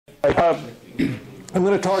I'm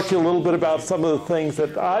going to talk to you a little bit about some of the things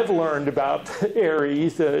that I've learned about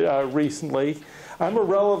ARES recently. I'm a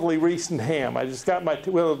relatively recent ham. I just got my,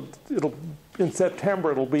 in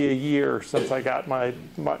September it'll be a year since I got my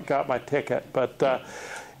ticket. But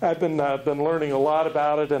I've been learning a lot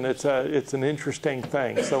about it, and it's an interesting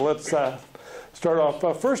thing. So let's start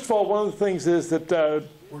off. First of all, one of the things is that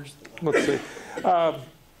let's see.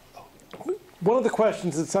 One of the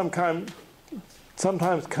questions that sometimes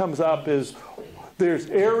comes up is there's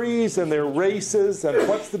ARES and there are races, and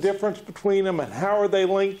what's the difference between them, and how are they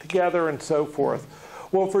linked together, and so forth.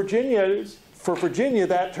 Well, for Virginia,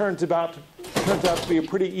 that turns out to be a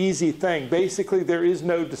pretty easy thing. Basically, there is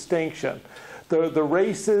no distinction. The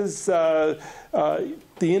races, the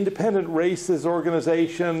independent races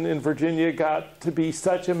organization in Virginia got to be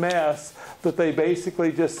such a mess that they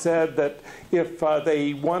basically just said that if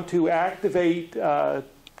they want to activate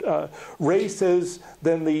races,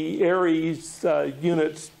 then the ARES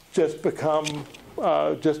units just become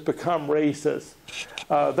races.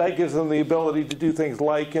 That gives them the ability to do things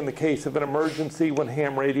like, in the case of an emergency, when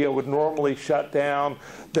ham radio would normally shut down,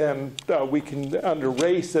 then we can, under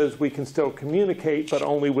races, we can still communicate, but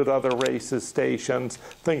only with other races stations,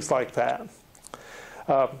 things like that.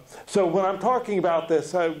 So when I'm talking about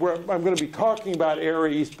this, I'm going to be talking about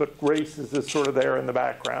ARES, but races is sort of there in the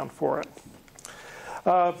background for it.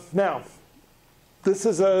 Now, this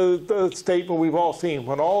is a statement we've all seen.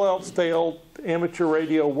 When all else failed, amateur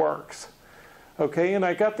radio works. Okay, and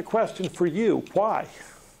I got the question for you. Why?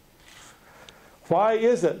 Why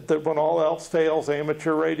is it that when all else fails,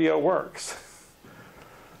 amateur radio works?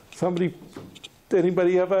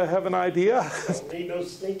 Anybody have an idea? Don't need no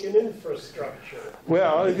stinking infrastructure.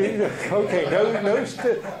 Well, okay,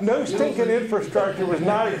 no stinking infrastructure was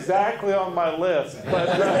not exactly on my list. But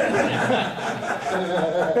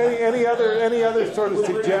any other sort of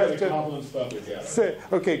suggestion? Cobbling stuff together.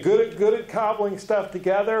 Okay, good at cobbling stuff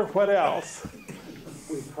together. What else?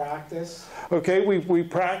 We practice. Okay, we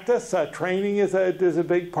practice. Training is a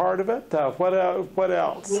big part of it. What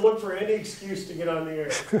else? We look for any excuse to get on the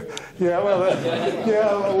air. Yeah, well,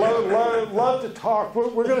 love to talk. We're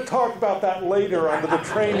going to talk about that later under the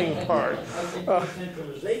training part.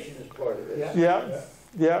 Decentralization is part of it. Yeah.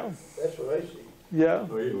 That's what I see. Yeah.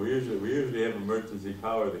 We usually have emergency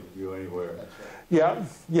power that can go anywhere. Yeah.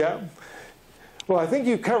 Well, I think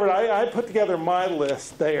you covered. I put together my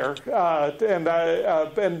list there,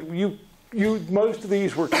 and you most of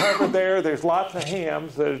these were covered there. There's lots of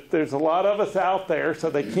hams. There's a lot of us out there, so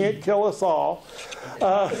they can't kill us all.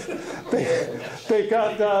 They've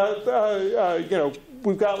got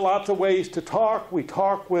we've got lots of ways to talk. We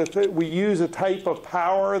talk with it. We use a type of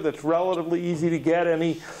power that's relatively easy to get.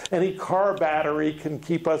 Any car battery can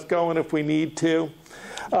keep us going if we need to.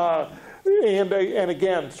 And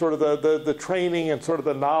again, sort of the training and sort of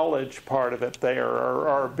the knowledge part of it there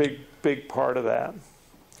are a big part of that.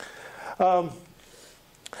 Now,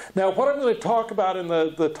 what I'm going to talk about in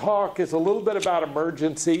the talk is a little bit about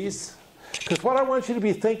emergencies, because what I want you to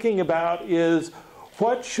be thinking about is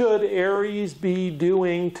what should ARES be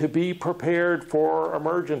doing to be prepared for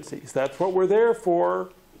emergencies? That's what we're there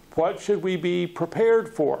for. What should we be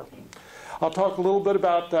prepared for? I'll talk a little bit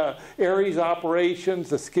about ARES operations,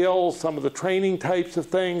 the skills, some of the training types of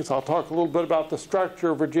things. I'll talk a little bit about the structure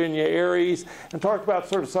of Virginia ARES, and talk about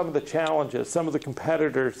sort of some of the challenges, some of the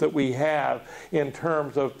competitors that we have in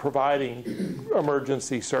terms of providing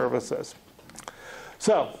emergency services.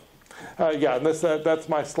 So, yeah, and that's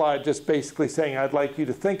my slide, just basically saying I'd like you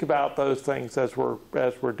to think about those things as we're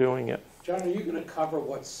doing it. John, are you going to cover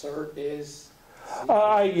what CERT is?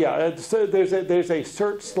 Yeah, there's a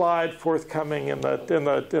CERT slide forthcoming in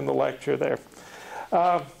the lecture there.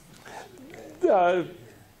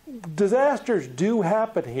 Disasters do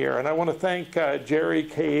happen here, and I want to thank Jerry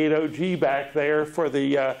K4JP back there for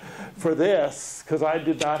this, because I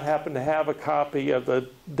did not happen to have a copy of the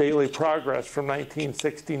Daily Progress from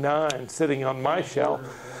 1969 sitting on my shelf.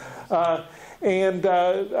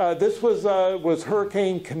 This was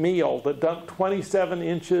Hurricane Camille that dumped 27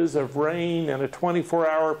 inches of rain in a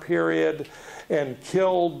 24-hour period and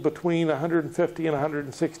killed between 150 and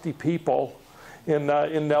 160 people in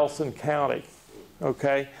Nelson County.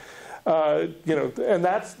 Okay, and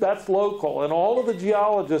that's local, and all of the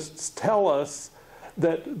geologists tell us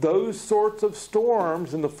that those sorts of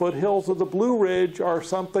storms in the foothills of the Blue Ridge are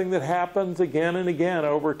something that happens again and again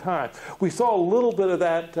over time. We saw a little bit of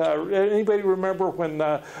that. Anybody remember when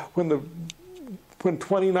the when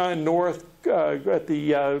 29 North at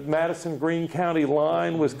the Madison Greene County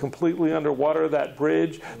line was completely underwater, that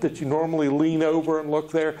bridge that you normally lean over and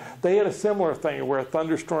look there, they had a similar thing where a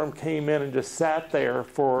thunderstorm came in and just sat there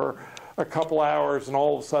for a couple hours, and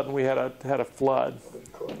all of a sudden we had a flood.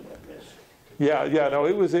 Yeah, no,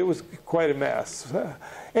 it was quite a mess.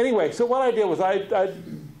 Anyway, so what I did was I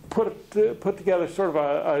put together sort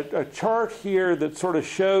of a chart here that sort of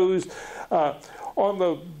shows. On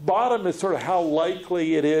the bottom is sort of how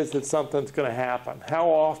likely it is that something's going to happen. How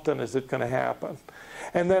often is it going to happen?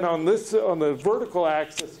 And then on the vertical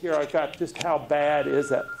axis here, I've got just how bad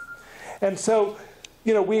is it. And so,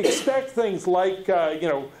 we expect things like, power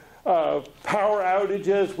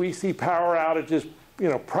outages. We see power outages,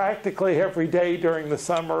 practically every day during the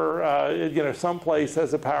summer. Some place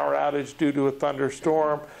has a power outage due to a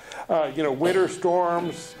thunderstorm. Winter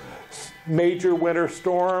storms, major winter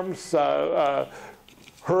storms,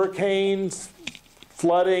 hurricanes,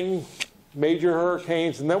 flooding, major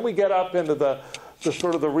hurricanes, and then we get up into the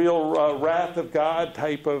sort of the real wrath of God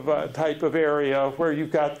type of area where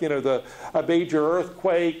you've got a major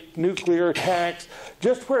earthquake, nuclear attacks.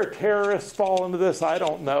 Just where terrorists fall into this, I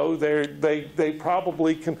don't know. They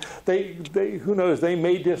probably can. Who knows? They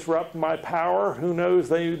may disrupt my power. Who knows?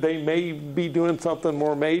 They may be doing something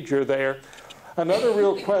more major there. Another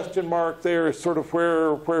real question mark there is sort of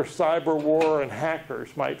where cyber war and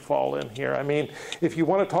hackers might fall in here. I mean, if you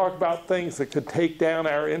want to talk about things that could take down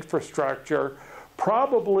our infrastructure,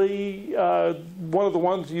 probably one of the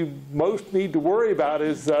ones you most need to worry about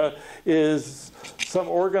is some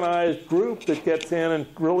organized group that gets in and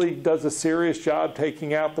really does a serious job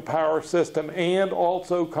taking out the power system and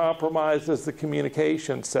also compromises the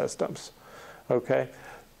communication systems. Okay?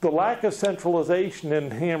 The lack of centralization in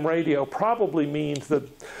ham radio probably means that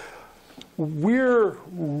we're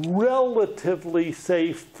relatively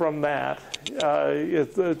safe from that,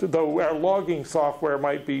 though our logging software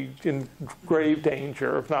might be in grave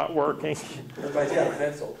danger of not working. Everybody's got a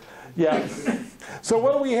pencil. Yeah. So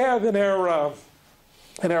what do we have in our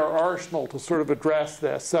arsenal to sort of address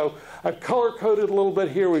this? So I've color-coded a little bit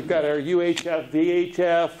here. We've got our UHF,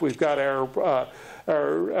 VHF. We've got our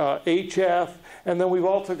HF. And then we've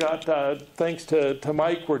also got, thanks to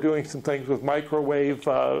Mike, we're doing some things with microwave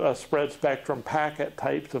spread spectrum packet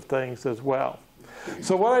types of things as well.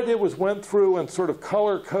 So what I did was went through and sort of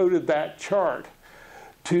color-coded that chart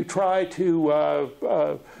to try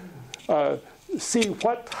to see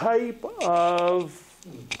what type of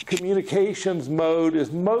communications mode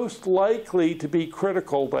is most likely to be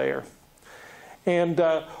critical there. And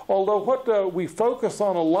although what we focus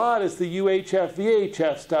on a lot is the UHF,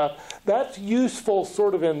 VHF stuff, that's useful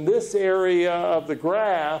sort of in this area of the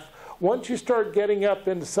graph. Once you start getting up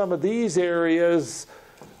into some of these areas,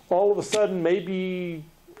 all of a sudden maybe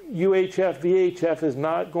UHF, VHF is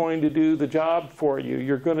not going to do the job for you.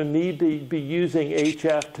 You're going to need to be using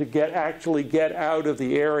HF to actually get out of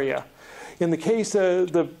the area. In the case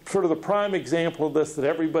of the prime example of this that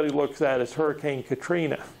everybody looks at is Hurricane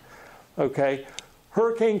Katrina. Okay,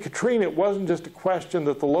 Hurricane Katrina, it wasn't just a question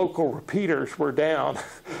that the local repeaters were down.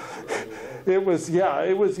 It was, so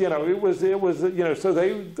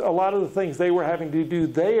a lot of the things they were having to do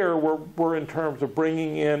there were in terms of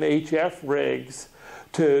bringing in HF rigs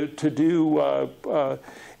to do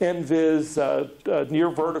NVIS near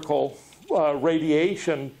vertical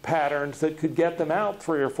radiation patterns that could get them out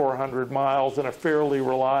 300 or 400 miles in a fairly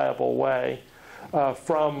reliable way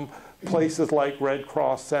from places like Red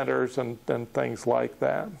Cross centers and things like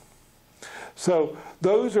that. So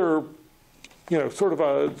those are,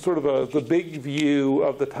 the big view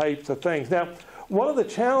of the types of things. Now, one of the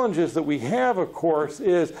challenges that we have, of course,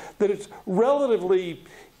 is that it's relatively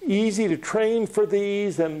easy to train for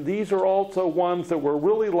these, and these are also ones that we're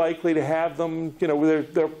really likely to have them,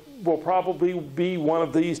 there will probably be one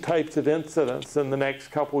of these types of incidents in the next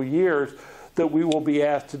couple of years that we will be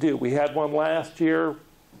asked to do. We had one last year.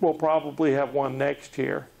 We'll probably have one next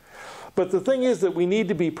year. But the thing is that we need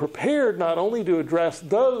to be prepared not only to address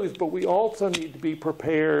those, but we also need to be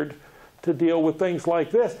prepared to deal with things like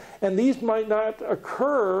this. And these might not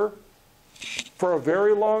occur for a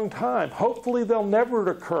very long time. Hopefully they'll never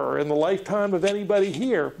occur in the lifetime of anybody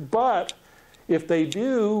here. But if they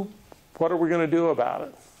do, what are we going to do about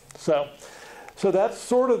it? So that's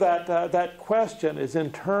sort of that question is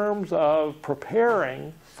in terms of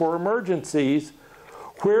preparing for emergencies.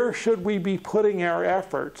 Where should we be putting our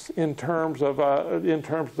efforts in terms of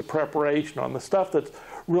the preparation on the stuff that's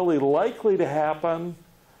really likely to happen,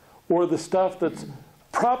 or the stuff that's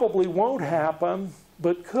probably won't happen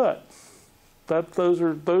but could? Those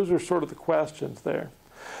are sort of the questions there.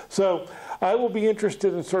 So I will be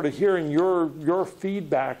interested in sort of hearing your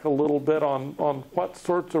feedback a little bit on what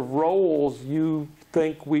sorts of roles you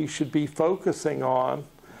think we should be focusing on.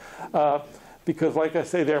 Because like I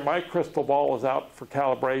say there, my crystal ball is out for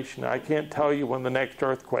calibration. I can't tell you when the next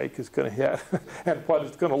earthquake is going to hit and what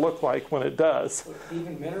it's going to look like when it does.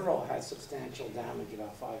 Even Mineral had substantial damage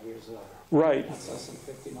about 5 years ago. Right. That's less than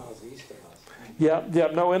 50 miles east of us. Yeah,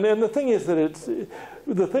 no, and the thing is that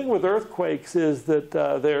the thing with earthquakes is that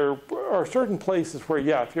there are certain places where,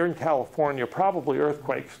 yeah, if you're in California, probably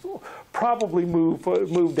earthquakes probably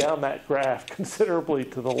move down that graph considerably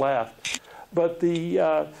to the left. But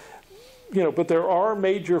but there are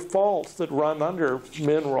major faults that run under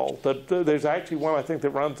Mineral. There's actually one, I think,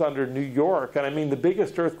 that runs under New York. And I mean, the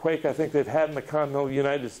biggest earthquake I think they've had in the continental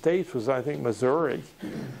United States was, I think, Missouri.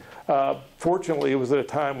 Fortunately, it was at a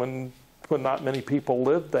time when not many people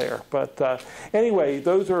lived there. But anyway,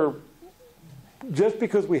 those are, just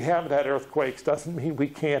because we haven't had earthquakes doesn't mean we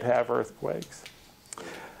can't have earthquakes.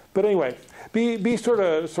 But anyway, be sort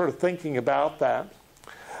of thinking about that.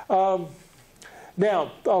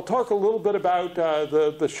 Now, I'll talk a little bit about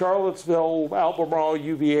the Charlottesville, Albemarle,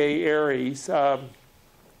 UVA ARES.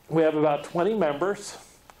 We have about 20 members.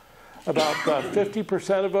 About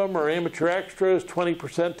 50% of them are amateur extras,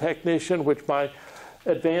 20% technician, which my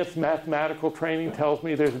advanced mathematical training tells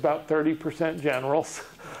me there's about 30% generals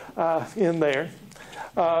in there.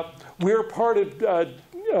 We're part of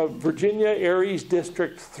Virginia ARES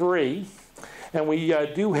District 3. And we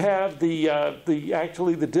do have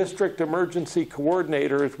actually the district emergency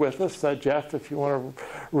coordinator is with us. Jeff, if you want to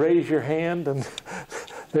raise your hand, and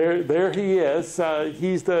there he is.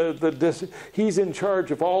 He's in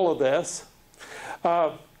charge of all of this.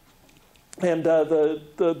 And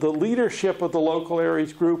the leadership of the local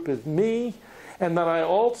ARES group is me. And then I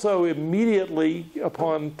also immediately,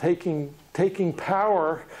 upon taking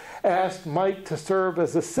power, asked Mike to serve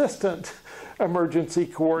as assistant emergency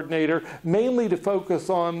coordinator, mainly to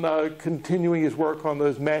focus on continuing his work on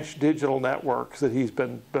those mesh digital networks that he's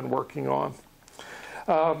been working on.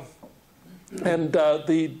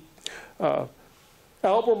 The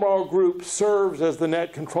Albemarle group serves as the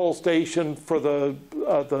net control station for the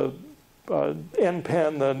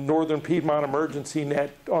NPEN, the Northern Piedmont Emergency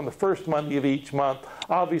Net, on the first Monday of each month.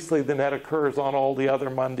 Obviously, the net occurs on all the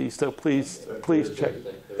other Mondays, so please check.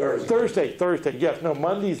 Thursday. Yes, no,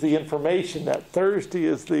 Monday's the information net. Thursday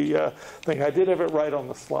is the thing. I did have it right on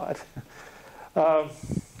the slide. Now,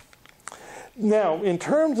 in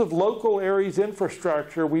terms of local ARES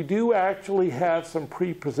infrastructure, we do actually have some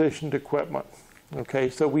pre-positioned equipment. Okay,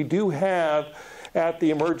 so we do have at the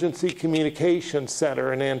Emergency Communications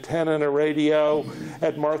Center an antenna and a radio,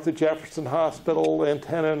 at Martha Jefferson Hospital,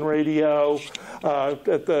 antenna and radio,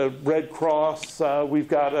 at the Red Cross, we've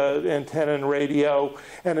got an antenna and radio,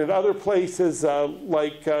 and at other places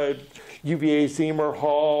like UVA Zemer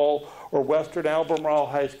Hall or Western Albemarle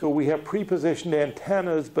High School, we have pre-positioned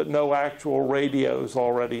antennas but no actual radios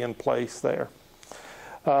already in place there.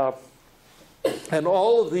 And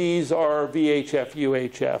all of these are VHF,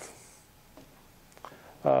 UHF.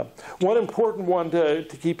 One important one to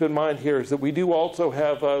keep in mind here is that we do also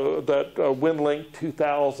have that WinLink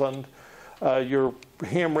 2000, your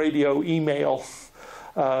ham radio email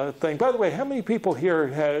thing. By the way, how many people here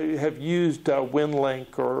have used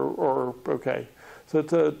WinLink or okay? So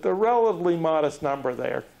it's a relatively modest number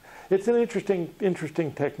there. It's an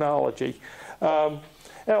interesting technology.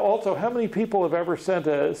 And also, how many people have ever sent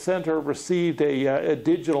or received a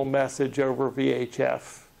digital message over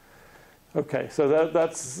VHF? Okay, so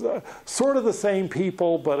that's sort of the same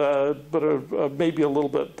people, but maybe a little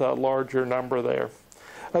bit larger number there.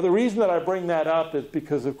 The reason that I bring that up is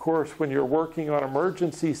because, of course, when you're working on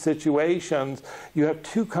emergency situations, you have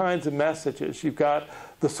two kinds of messages. You've got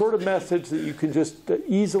the sort of message that you can just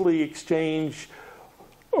easily exchange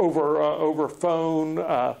over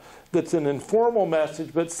phone, that's an informal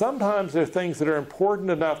message, but sometimes there are things that are important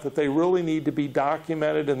enough that they really need to be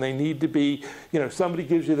documented, and they need to be, somebody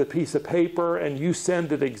gives you the piece of paper and you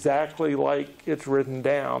send it exactly like it's written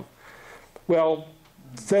down. Well,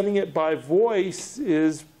 sending it by voice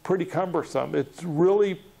is pretty cumbersome. It's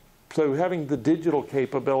really, so having the digital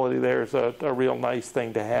capability there is a real nice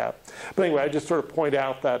thing to have. But anyway, I just sort of point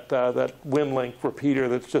out that WinLink repeater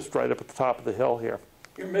that's just right up at the top of the hill here.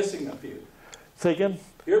 You're missing a few. Say again?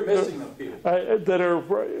 You're missing a few. That are,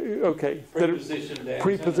 okay. Pre-positioned.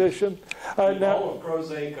 Pre-positioned. Now, all of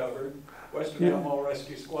Crozet covered. Western Albemarle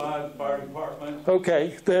Rescue Squad, Fire Department.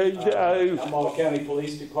 Okay. Albemarle County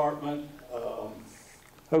Police Department.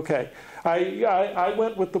 Okay. I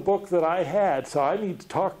went with the book that I had, so I need to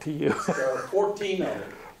talk to you. There are 14 of them.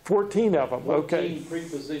 14 of them, 14 okay.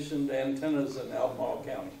 pre-positioned antennas in Albemarle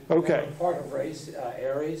County. Okay, Part of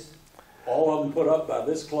ARES. All of them put up by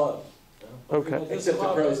this club, okay. except the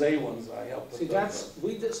Crozet ones I helped See, put those up.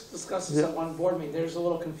 we just discussed this at one board meeting, there's a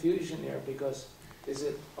little confusion there, because is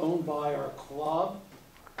it owned by our club,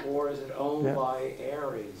 or is it owned Yeah. by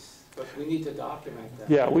ARES? But we need to document that.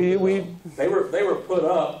 Yeah, we They were put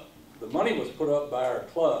up, the money was put up by our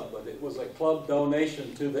club, but it was a club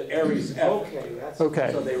donation to the ARES effort. Okay, that's. Okay.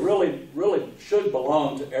 So they really should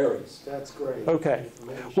belong to ARES. That's great. Okay.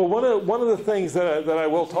 Well, one of the things that I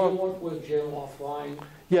will Do you talk. work with Jim offline?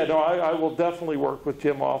 Yeah, no, I will definitely work with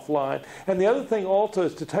Jim offline. And the other thing also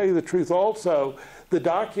is, to tell you the truth also, the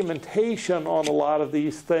documentation on a lot of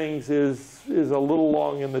these things is a little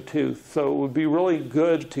long in the tooth. So it would be really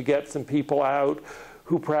good to get some people out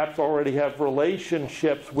who perhaps already have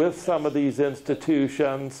relationships with some of these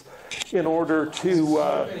institutions in order to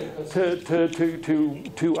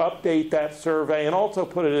update that survey and also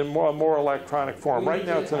put it in a more electronic form. Right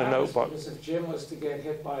now it's in a notebook. Because if Jim was to get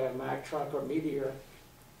hit by a Mack truck or meteor,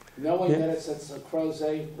 knowing Yeah. that it's a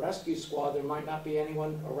Crozet rescue squad, there might not be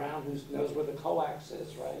anyone around who knows where the coax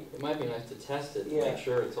is, right? It might be nice to test it, to Yeah. make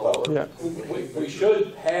sure it's all working. Yeah. We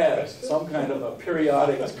should have some kind of a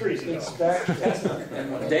periodic That's crazy, though. inspection.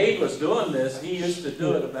 And when Dave was doing this, he used to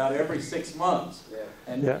do it about every 6 months. Yeah.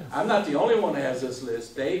 And Yeah. I'm not the only one that has this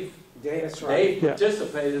list. Dave That's right. Dave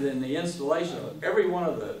participated in the installation of every one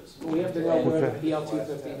of those. We have to know where the Okay.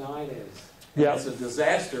 PL-259 is. And Yeah. it's a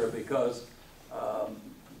disaster because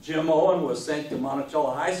Jim Owen was sent to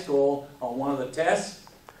Monticello High School on one of the tests.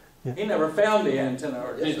 Yeah. He never found the antenna,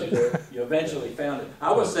 or did you? You eventually found it.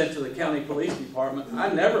 I was sent to the county police department.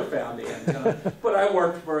 I never found the antenna, but I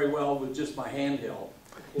worked very well with just my handheld.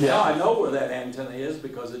 Yeah. Now I know where that antenna is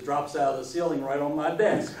because it drops out of the ceiling right on my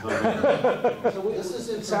desk. So This is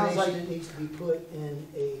it sounds like, information that needs to be put in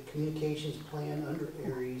a communications plan under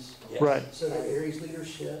ARES, Yes. Right. so that ARES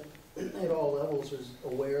leadership at all levels is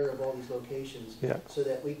aware of all these locations. Yeah. So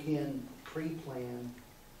that we can pre-plan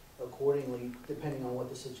accordingly, depending on what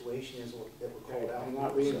the situation is that we're called out. I'm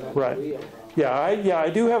not reinventing Right. the wheel. Yeah, I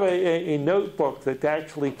do have a notebook that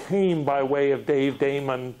actually came by way of Dave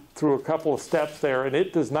Damon through a couple of steps there, and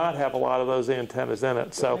it does not have a lot of those antennas in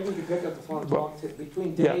it. So, Maybe we could pick up the phone and talk to,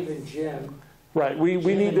 between Yeah. Dave and Jim. right, we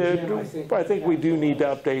Jim need and to, Jim, I think we do need to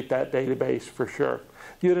update that database for sure.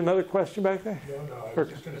 You had another question back there? No, I was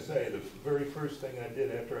just gonna say, the very first thing I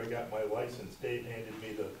did after I got my license, Dave handed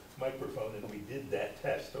me the microphone and we did that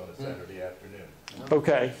test on a Saturday afternoon.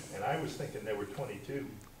 Okay, And I was thinking there were 22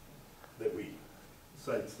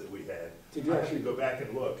 sites that we had. Did you I actually should go back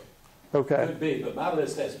and look. okay, Could be, but my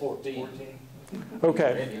list has 14. 14?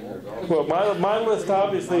 okay. Maybe there's also- Well, my list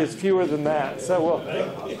obviously is fewer than that, so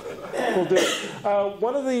we'll do it.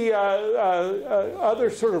 One of the other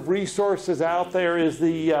sort of resources out there is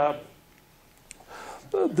the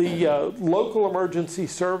local emergency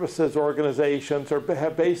services organizations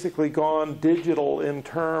have basically gone digital in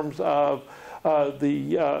terms of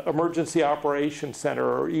the Emergency Operations Center,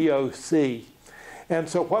 or EOC. And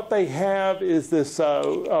so what they have is this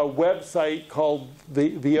website called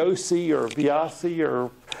the OC or VIACI,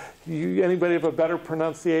 or anybody have a better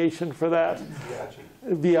pronunciation for that?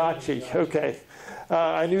 VIACI, okay.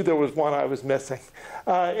 I knew there was one I was missing.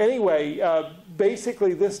 Anyway,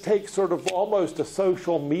 basically this takes sort of almost a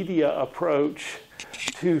social media approach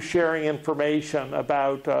to sharing information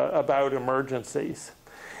about emergencies.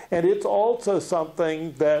 And it's also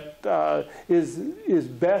something that is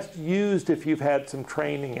best used if you've had some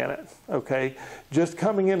training in it, okay? Just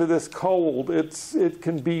coming into this cold, it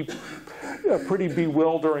can be a pretty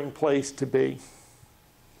bewildering place to be.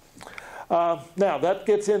 Now, that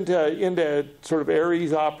gets into sort of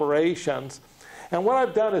ARES operations. And what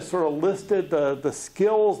I've done is sort of listed the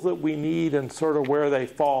skills that we need and sort of where they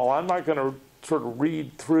fall. I'm not going to sort of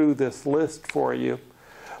read through this list for you.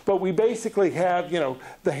 But we basically have,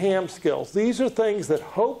 the ham skills. These are things that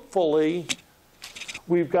hopefully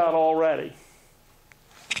we've got already,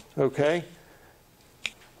 okay?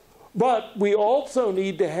 But we also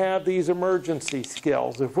need to have these emergency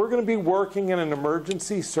skills. If we're going to be working in an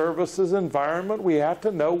emergency services environment, we have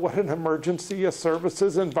to know what an emergency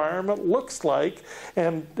services environment looks like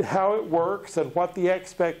and how it works and what the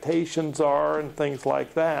expectations are and things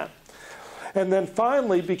like that. And then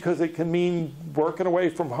finally, because it can mean working away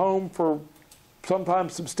from home for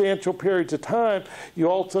sometimes substantial periods of time, you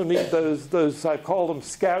also need those I call them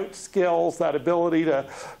scout skills, that ability to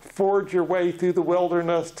forge your way through the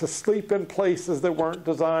wilderness, to sleep in places that weren't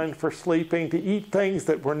designed for sleeping, to eat things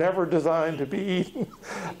that were never designed to be eaten,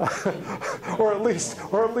 or at least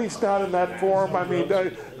not in that form. I mean,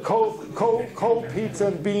 cold pizza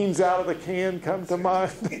and beans out of the can come to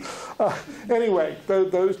mind. Anyway,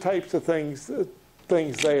 those types of things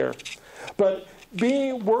there. But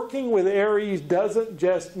working with ARES doesn't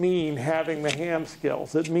just mean having the ham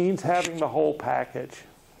skills. It means having the whole package.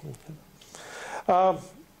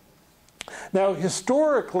 Now,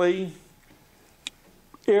 historically,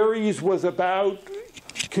 ARES was about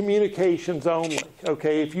communications only.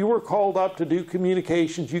 Okay, if you were called up to do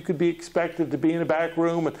communications, you could be expected to be in a back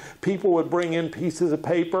room, and people would bring in pieces of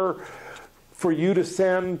paper for you to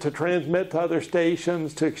send, to transmit to other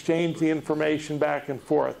stations, to exchange the information back and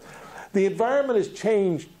forth. The environment has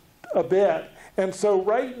changed a bit, and so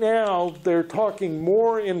right now they're talking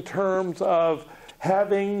more in terms of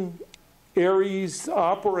having ARES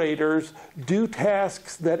operators do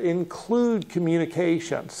tasks that include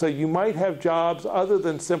communication. So you might have jobs other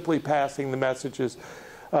than simply passing the messages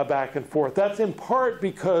back and forth. That's in part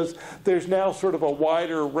because there's now sort of a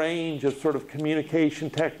wider range of sort of communication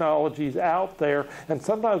technologies out there, and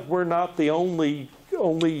sometimes we're not the only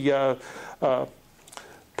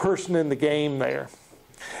person in the game there.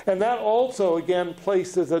 And that also, again,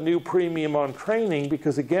 places a new premium on training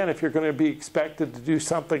because, again, if you're going to be expected to do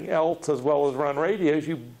something else as well as run radios,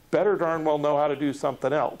 you better darn well know how to do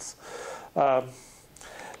something else.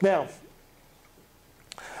 Now,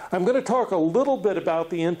 I'm going to talk a little bit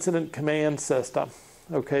about the incident command system.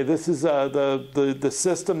 Okay, this is the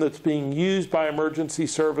system that's being used by emergency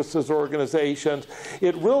services organizations.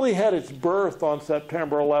 It really had its birth on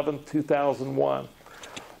September 11th, 2001.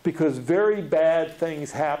 Because very bad things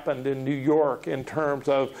happened in New York in terms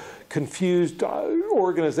of confused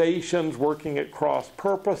organizations working at cross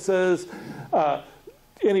purposes.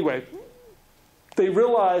 Anyway, they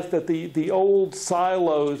realized that the old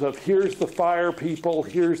silos of here's the fire people,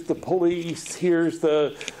 here's the police, here's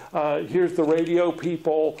the radio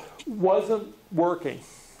people wasn't working.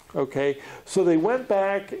 Okay, so they went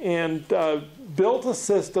back and built a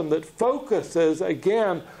system that focuses,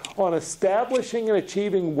 again, on establishing and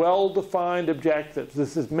achieving well-defined objectives.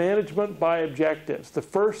 This is management by objectives. The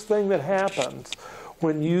first thing that happens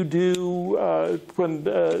when you do,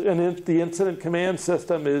 the incident command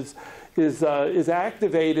system is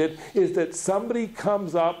activated, is that somebody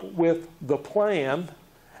comes up with the plan,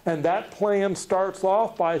 and that plan starts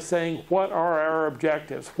off by saying, what are our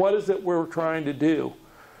objectives? What is it we're trying to do?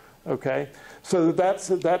 Okay, so that's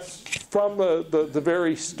from the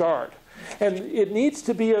very start. And it needs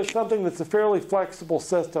to be something that's a fairly flexible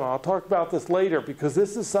system. I'll talk about this later because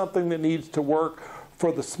this is something that needs to work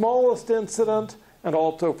for the smallest incident and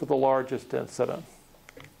also for the largest incident.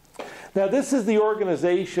 Now, this is the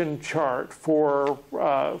organization chart for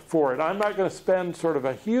it. I'm not going to spend sort of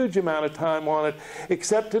a huge amount of time on it,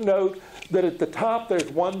 except to note that at the top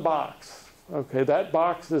there's one box. Okay, that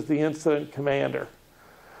box is the incident commander.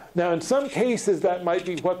 Now, in some cases, that might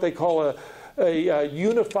be what they call a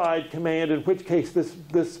unified command, in which case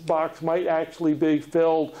this box might actually be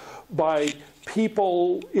filled by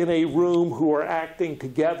people in a room who are acting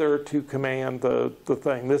together to command the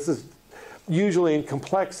thing. This is usually in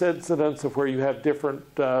complex incidents of where you have different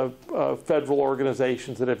federal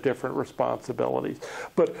organizations that have different responsibilities.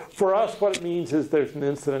 But for us, what it means is there's an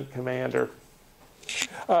incident commander.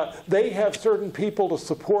 They have certain people to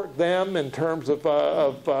support them in terms of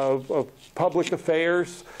public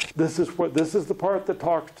affairs. This is the part that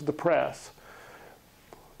talks to the press.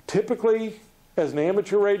 Typically, as an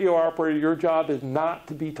amateur radio operator, your job is not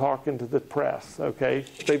to be talking to the press. Okay,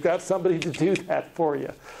 they've got somebody to do that for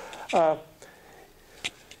you.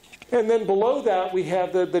 And then below that, we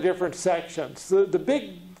have the different sections.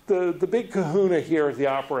 The big kahuna here is the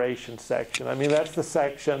operations section. I mean, that's the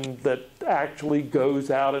section that actually goes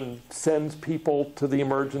out and sends people to the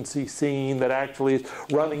emergency scene, that actually is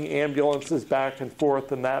running ambulances back and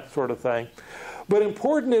forth and that sort of thing. But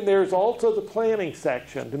important in there is also the planning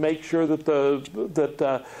section to make sure that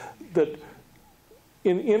that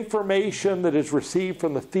information that is received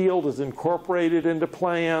from the field is incorporated into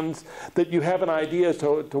plans, that you have an idea as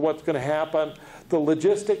to what's going to happen. The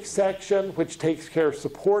logistics section, which takes care of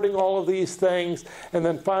supporting all of these things. And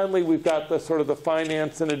then finally, we've got the sort of the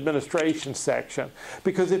finance and administration section.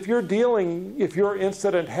 Because if your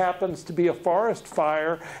incident happens to be a forest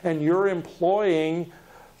fire and you're employing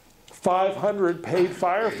 500 paid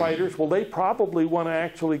firefighters, well, they probably want to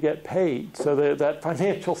actually get paid. So that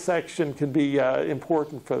financial section can be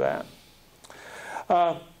important for that.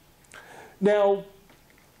 Now,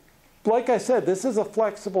 like I said, this is a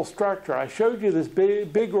flexible structure. I showed you this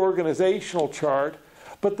big organizational chart,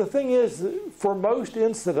 but the thing is, for most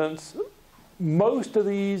incidents, most of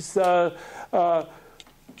these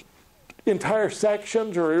entire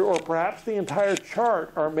sections or perhaps the entire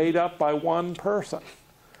chart are made up by one person.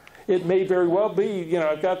 It may very well be,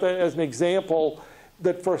 I've got that as an example,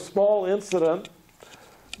 that for a small incident,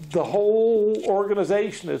 the whole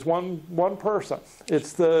organization is one person.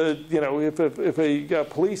 It's the, if a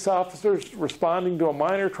police officer is responding to a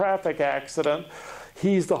minor traffic accident,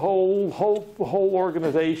 he's the whole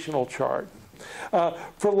organizational chart.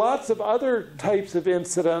 For lots of other types of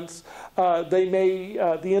incidents,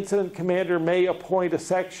 the incident commander may appoint a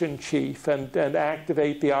section chief and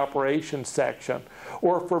activate the operations section.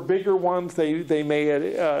 Or for bigger ones, they may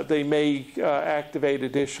activate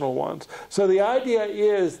additional ones. So the idea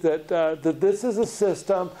is that this is a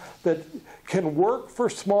system that can work for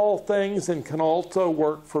small things and can also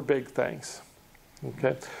work for big things.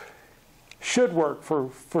 Okay. Should work for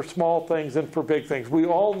small things and for big things. We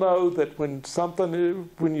all know that when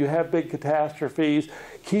you have big catastrophes,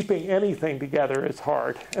 keeping anything together is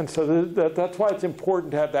hard. And so that's why it's important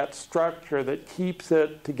to have that structure that keeps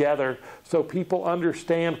it together so people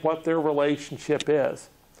understand what their relationship is.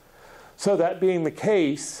 So that being the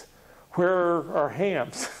case, where are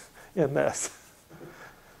hams in this?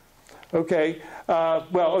 Okay,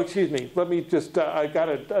 excuse me. Let me just, I got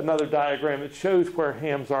another diagram that shows where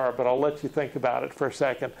hams are, but I'll let you think about it for a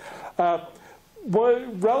second.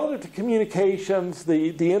 Relative to communications,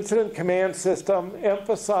 the incident command system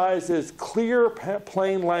emphasizes clear,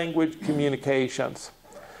 plain language communications.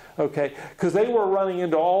 Okay, because they were running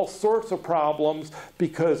into all sorts of problems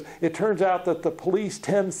because it turns out that the police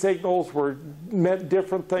 10 signals meant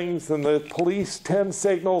different things than the police 10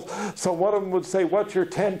 signals. So one of them would say, "What's your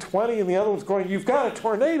 1020?" and the other one's going, "You've got a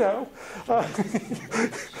tornado."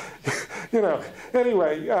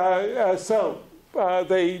 Anyway, so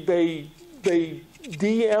they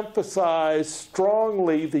de-emphasize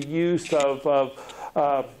strongly the use of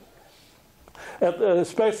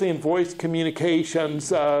especially in voice communications,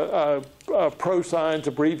 prosigns,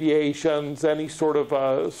 abbreviations, any sort of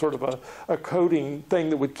a coding thing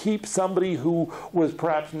that would keep somebody who was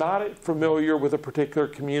perhaps not familiar with a particular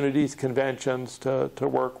community's conventions to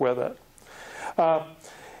work with it.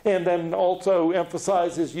 And then also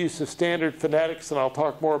emphasizes use of standard phonetics, and I'll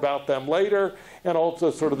talk more about them later, and also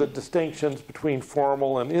sort of the distinctions between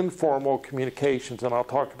formal and informal communications, and I'll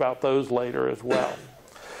talk about those later as well.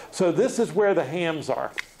 So this is where the hams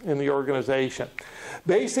are in the organization.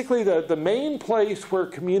 Basically, the main place where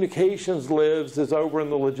communications lives is over in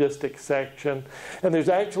the logistics section, and there's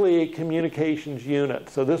actually a communications unit.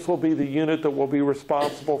 So this will be the unit that will be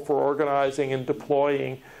responsible for organizing and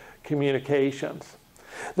deploying communications.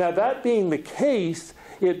 Now, that being the case,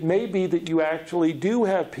 it may be that you actually do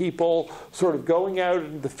have people sort of going out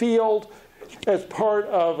into the field as part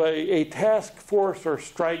of a task force or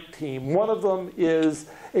strike team. One of them is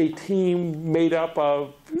a team made up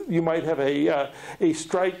of, you might have a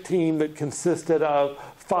strike team that consisted of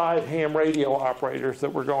 5 ham radio operators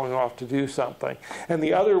that were going off to do something. And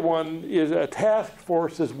the other one is a task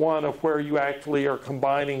force is one of where you actually are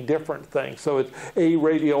combining different things. So it's a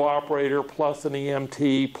radio operator plus an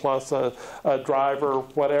EMT plus a driver,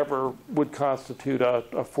 whatever would constitute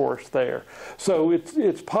a force there. So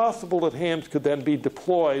it's possible that hams could then be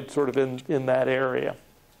deployed sort of in that area.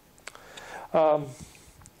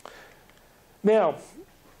 Now,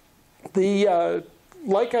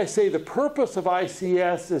 like I say, the purpose of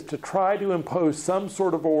ICS is to try to impose some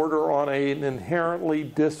sort of order on an inherently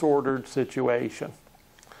disordered situation.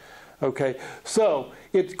 Okay, so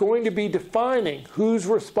it's going to be defining who's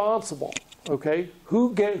responsible. Okay,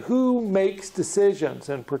 who makes decisions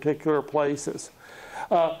in particular places.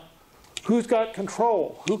 Who's got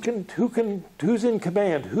control? Who's in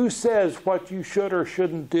command? Who says what you should or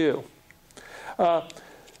shouldn't do?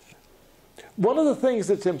 One of the things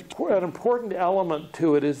that's an important element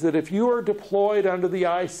to it is that if you are deployed under the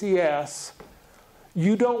ICS,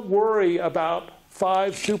 you don't worry about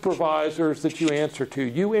 5 supervisors that you answer to.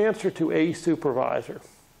 You answer to a supervisor.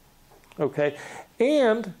 Okay?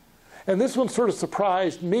 And this one sort of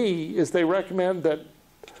surprised me, is they recommend that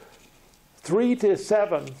 3 to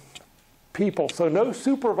 7 people. So no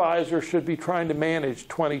supervisor should be trying to manage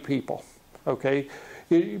 20 people. Okay?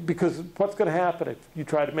 Because what's going to happen if you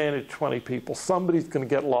try to manage 20 people? Somebody's going to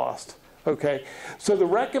get lost. Okay, so the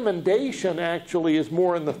recommendation actually is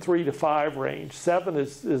more in the 3 to 5 range. 7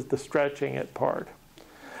 is the stretching it part.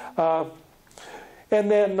 And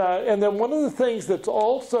then one of the things that's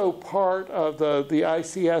also part of the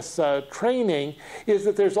ICS training is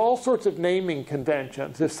that there's all sorts of naming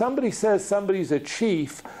conventions. If somebody says somebody's a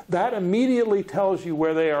chief, that immediately tells you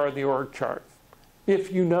where they are in the org chart,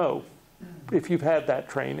 if you know, if you've had that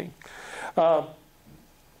training.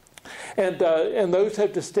 And those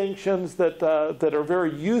have distinctions that are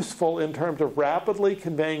very useful in terms of rapidly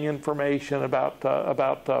conveying information about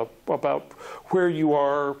where you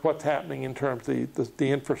are, what's happening in terms of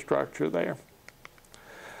the infrastructure there.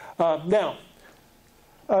 Now,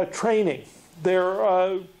 training.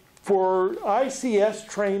 For ICS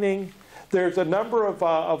training, there's a number of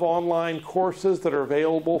online courses that are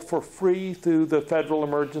available for free through the Federal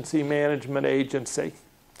Emergency Management Agency.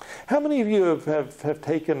 How many of you have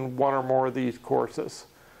taken one or more of these courses?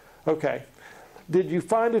 Okay. Did you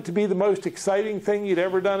find it to be the most exciting thing you'd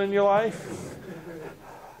ever done in your life?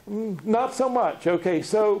 Not so much. Okay,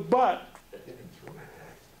 so, but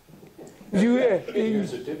you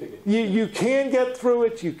can get through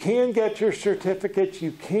it. You can get your certificates.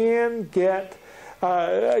 You can get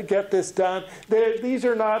this done. These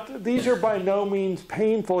are by no means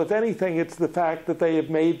painful. If anything, it's the fact that they have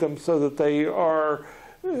made them so that they are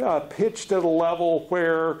pitched at a level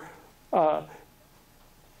where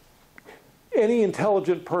any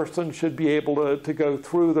intelligent person should be able to go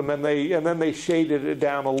through them, and then they shaded it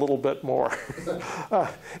down a little bit more.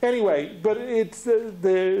 Anyway, but it's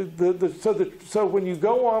so when you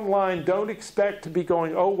go online, don't expect to be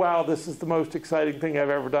going, oh wow, this is the most exciting thing I've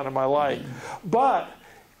ever done in my life. But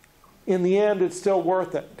in the end, it's still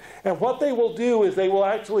worth it. And what they will do is they will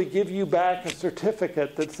actually give you back a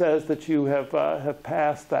certificate that says that you have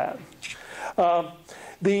passed that. I've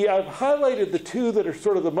highlighted the two that are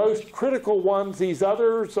sort of the most critical ones. These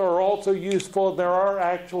others are also useful, and there are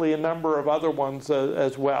actually a number of other ones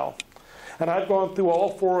as well. And I've gone through all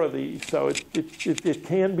four of these, so it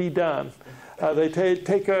can be done. They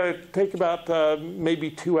take about maybe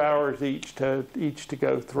 2 hours each to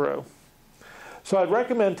go through. So I'd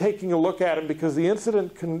recommend taking a look at them because the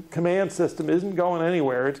incident command system isn't going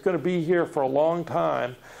anywhere. It's going to be here for a long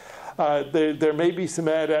time. There may be some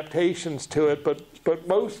adaptations to it, but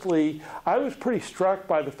mostly I was pretty struck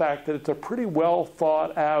by the fact that it's a pretty well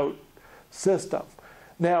thought out system.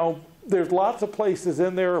 Now, there's lots of places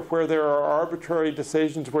in there where there are arbitrary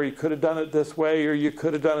decisions where you could have done it this way or you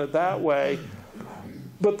could have done it that way.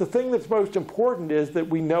 But the thing that's most important is that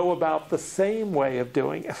we know about the same way of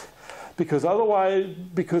doing it. Because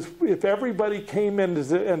if everybody came in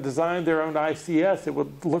and designed their own ICS, it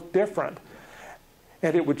would look different.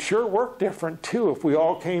 And it would sure work different too if we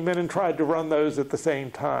all came in and tried to run those at the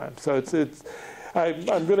same time. So I'm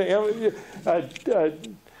going to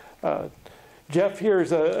Jeff here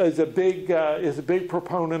is a big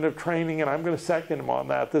proponent of training, and I'm going to second him on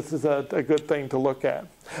that. This is a good thing to look at.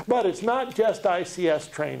 But it's not just ICS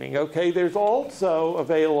training, okay? There's also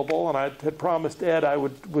available, and I had promised Ed I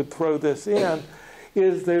would throw this in,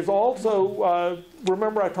 there's also,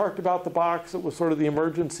 remember I talked about the box that was sort of the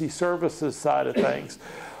emergency services side of things.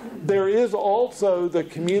 There is also the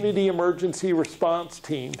Community Emergency Response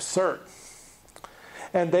Team, CERT.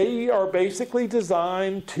 And they are basically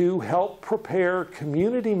designed to help prepare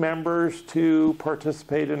community members to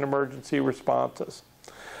participate in emergency responses.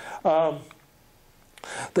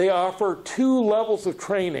 They offer 2 levels of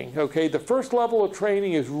training. Okay, the first level of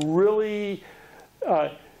training is really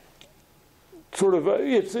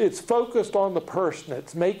it's focused on the person.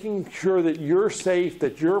 It's making sure that you're safe,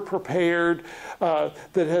 that you're prepared, that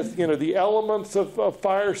has the elements of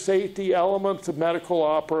fire safety, elements of medical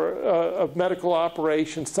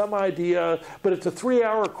operations, some idea. But it's a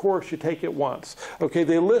 3-hour course. You take it once. Okay,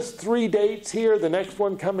 they list 3 dates here. The next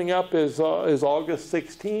one coming up is August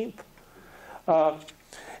 16th,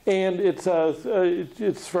 and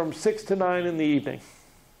it's from 6 to 9 in the evening.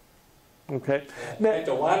 Okay. At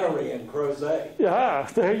the winery in Crozet. Yeah,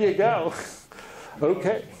 there you go.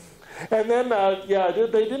 Okay. And then,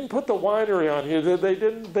 they didn't put the winery on here. They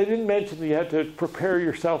didn't mention that you had to prepare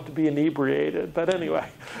yourself to be inebriated. But anyway,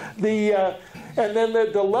 and then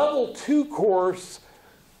the level 2 course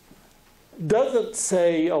doesn't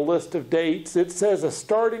say a list of dates. It says a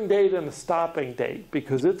starting date and a stopping date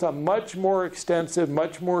because it's a much more extensive,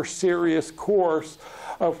 much more serious course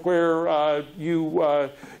of where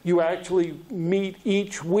you actually meet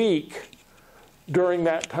each week during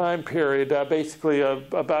that time period. Basically,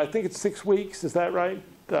 about I think it's 6 weeks. Is that right?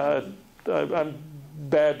 I'm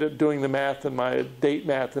bad at doing the math in my date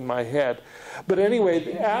math in my head. But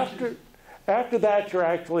anyway, after that, you're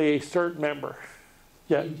actually a CERT member.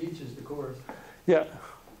 Yeah. He teaches the course. Yeah.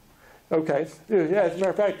 Okay. Yeah. As a matter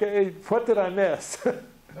of fact, what did I miss?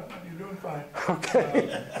 No, you're doing fine.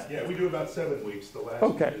 Okay. Yeah, we do about 7 weeks. The last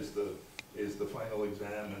Okay. week is the final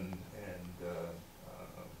exam and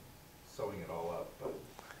sewing it all up. But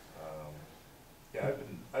yeah,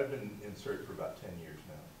 I've been in CERT for about 10 years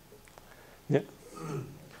now. Yeah.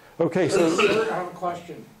 Okay, so CERT, I have a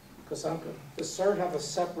question, because does CERT have a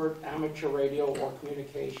separate amateur radio or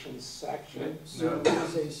communications section? CERT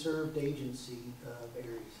is a served agency of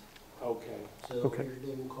ARES. Okay. So Okay.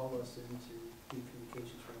 they will call us in to do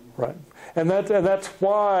communications from. right, and that's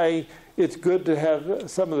why it's good to have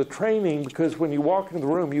some of the training, because when you walk into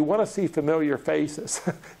the room, you want to see familiar faces.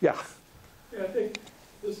 Yeah. Yeah, I think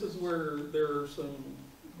this is where there are some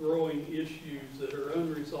growing issues that are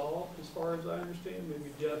unresolved, as far as I understand.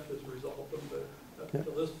 Maybe Jeff has resolved them, but up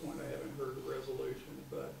until this point, I haven't heard a resolution.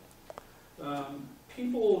 But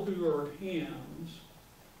people who are hams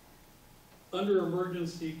under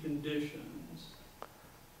emergency conditions,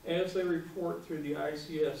 as they report through the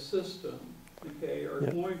ICS system, okay, are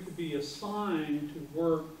going to be assigned to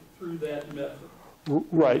work through that method.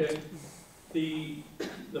 Right. Okay? The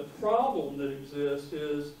problem that exists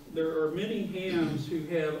is there are many hams who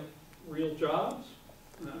have real jobs,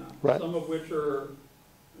 Right. some of which are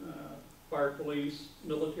fire, police,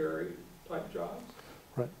 military type jobs.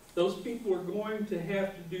 Right. Those people are going to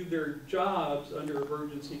have to do their jobs under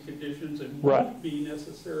emergency conditions and Right. won't be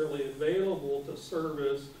necessarily available to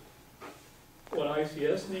service what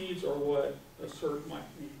ICS needs or what a CERT might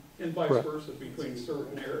need, and vice Right. versa between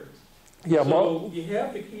certain areas. Yeah. So you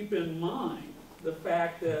have to keep in mind the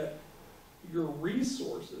fact that your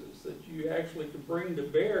resources that you actually can bring to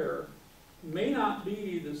bear may not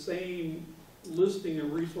be the same listing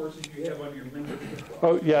of resources you have on your membership.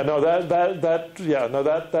 Oh, yeah, no,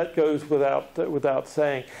 that goes without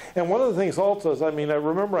saying. And one of the things also is, I mean, I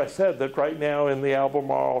remember I said that right now in the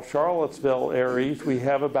Albemarle, Charlottesville areas, we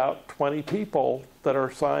have about 20 people that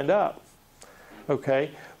are signed up.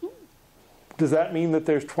 Okay? Does that mean that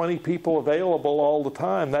there's 20 people available all the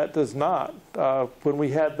time? That does not. When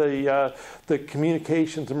we had the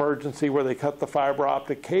communications emergency where they cut the fiber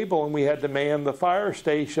optic cable and we had to man the fire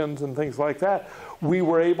stations and things like that, we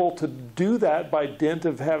were able to do that by dint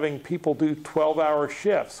of having people do 12-hour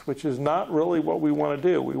shifts, which is not really what we want to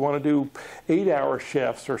do. We want to do 8-hour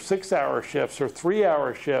shifts or 6-hour shifts or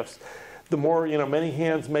 3-hour shifts. The more, many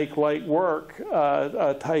hands make light work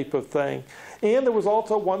type of thing. And there was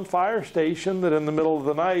also one fire station that in the middle of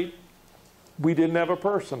the night, we didn't have a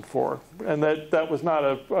person for. And that was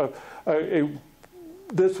not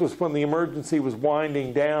this was when the emergency was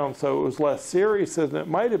winding down, so it was less serious than it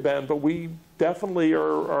might have been, but we definitely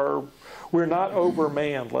we're not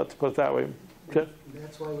overmanned, let's put it that way. Jeff?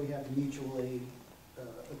 That's why we have mutual aid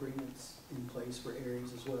agreements in place for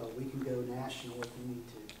areas as well. We can go national if we need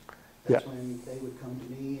to. That's when they would come to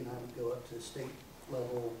me and I would go up to the state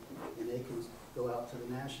level and they can go out to the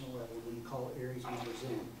national level. We call ARES members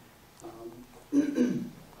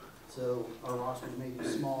in. So our roster may be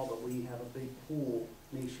small, but we have a big pool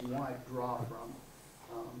nationwide to draw from.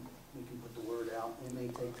 We can put the word out. It may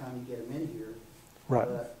take time to get them in here. Right.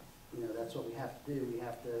 But, that's what we have to do. We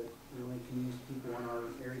have to really use people on our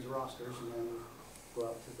ARES rosters and then go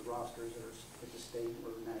out to the rosters that are at the state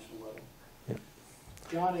or national level.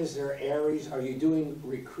 John, is there ARES, are you doing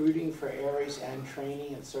recruiting for ARES and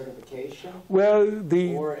training and certification? Well,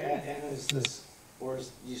 Or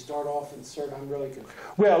you start off in CERT, I'm really confused.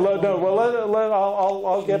 Well,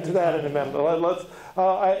 I'll get to that in a minute.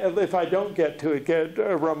 If I don't get to it,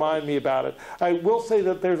 remind me about it. I will say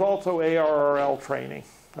that there's also ARRL training.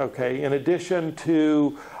 Okay, in addition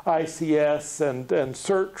to ICS and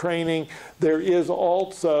CERT training, there is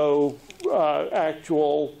also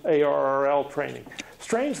actual ARRL training.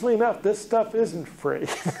 Strangely enough, this stuff isn't free.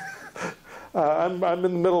 I'm in the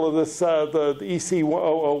middle of this, the EC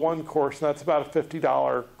 001 course, and that's about a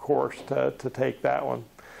 $50 course to take that one.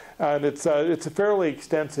 And it's a fairly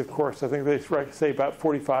extensive course. I think they say about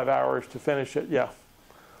 45 hours to finish it, yeah.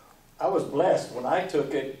 I was blessed. When I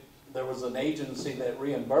took it, there was an agency that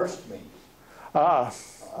reimbursed me. Ah,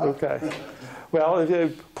 okay. Well,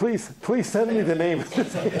 please send me the name of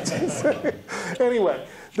this agency. Anyway,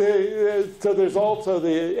 so there's also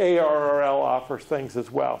the ARRL offers things as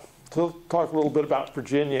well. So let's talk a little bit about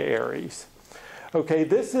Virginia ARES. Okay,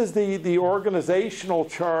 this is the organizational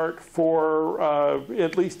chart for,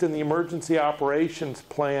 at least in the emergency operations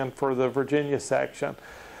plan for the Virginia section.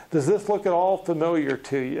 Does this look at all familiar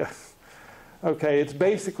to you? Okay, it's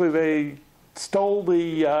basically they stole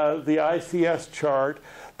the ICS chart.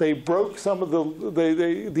 They broke some of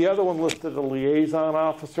the other one listed a liaison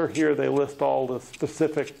officer. Here they list all the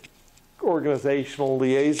specific organizational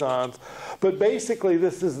liaisons. But basically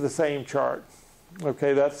this is the same chart.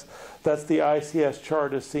 Okay, that's the ICS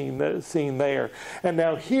chart is seen there. And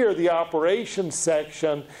now here, the operations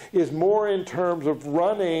section is more in terms of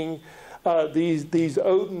running these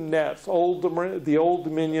ODIN nets, the Old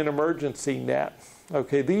Dominion Emergency Net.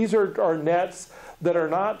 Okay, these are nets that are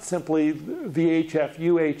not simply VHF,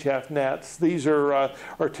 UHF nets. These are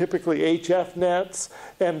typically HF nets,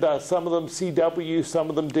 and some of them CW,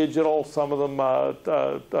 some of them digital, some of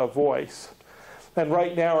them voice. And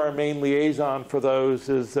right now, our main liaison for those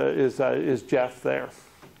is Jeff there.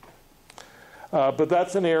 But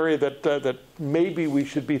that's an area that maybe we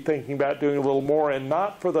should be thinking about doing a little more, and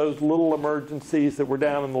not for those little emergencies that were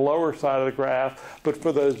down in the lower side of the graph, but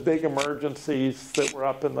for those big emergencies that were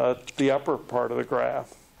up in the upper part of the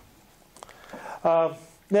graph.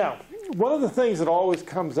 Now, one of the things that always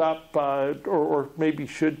comes up, or maybe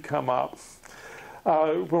should come up,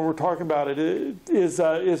 when we're talking about it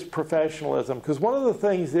is professionalism. Because one of the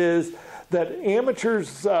things is that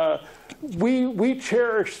amateurs, we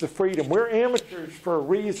cherish the freedom. We're amateurs for a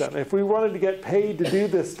reason. If we wanted to get paid to do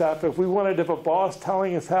this stuff, if we wanted to have a boss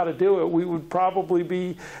telling us how to do it, we would probably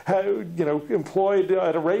be employed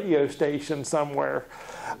at a radio station somewhere.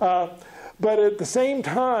 But at the same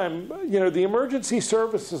time, the emergency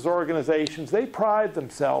services organizations, they pride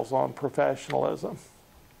themselves on professionalism.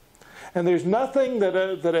 And there's nothing that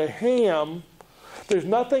a ham, there's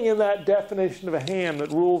nothing in that definition of a ham that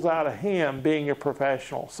rules out a ham being a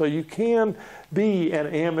professional. So you can be an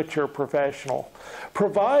amateur professional,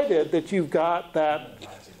 provided that you've got that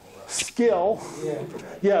skill.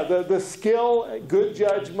 Yeah, the skill, good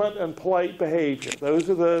judgment, and polite behavior. Those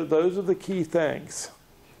are the key things.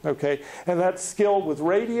 Okay, and that's skill with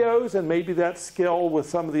radios, and maybe that's skill with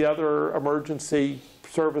some of the other emergency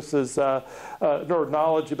services, or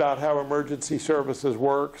knowledge about how emergency services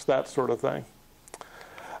works, that sort of thing.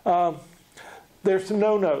 There's some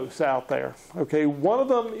no-nos out there. Okay, one of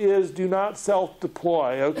them is do not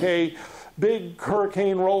self-deploy. Okay, big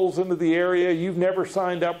hurricane rolls into the area. You've never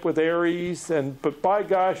signed up with ARES, but by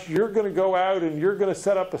gosh, you're going to go out and you're going to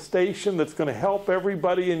set up a station that's going to help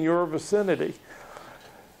everybody in your vicinity.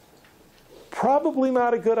 Probably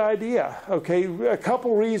not a good idea, okay? A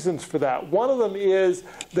couple reasons for that. One of them is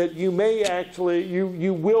that you may actually,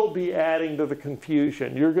 you will be adding to the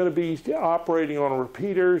confusion. You're going to be operating on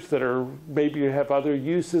repeaters that are, maybe you have other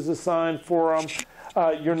uses assigned for them.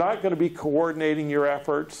 You're not going to be coordinating your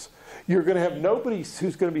efforts. You're going to have nobody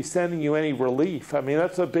who's going to be sending you any relief. I mean,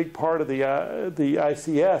 that's a big part of the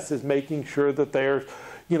ICS, is making sure that there's,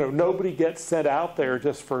 nobody gets sent out there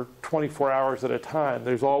just for 24 hours at a time.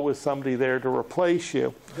 There's always somebody there to replace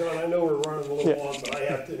you. John, I know we're running a little long, but I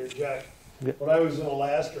have to interject. Yeah. When I was in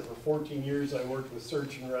Alaska for 14 years, I worked with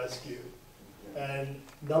search and rescue. And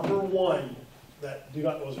number one, that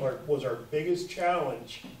was our biggest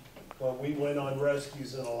challenge when we went on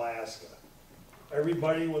rescues in Alaska.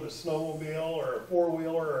 Everybody with a snowmobile or a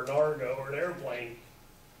four-wheeler or an Argo or an airplane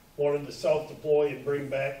wanted to self-deploy and bring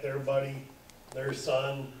back their buddy, their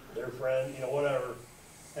son, their friend, whatever.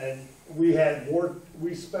 And we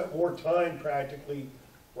spent more time practically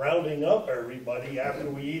rounding up everybody after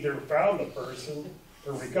we either found the person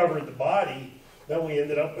or recovered the body. Then we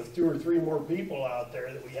ended up with 2 or 3 more people out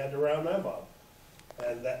there that we had to round them up.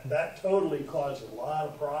 And that totally caused a lot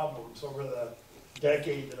of problems over the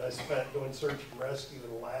decade that I spent doing search and rescue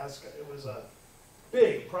in Alaska. It was a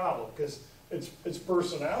big problem because it's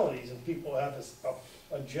personalities, and people have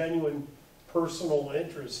a genuine personal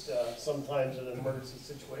interest sometimes in an emergency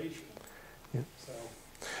situation. Yeah.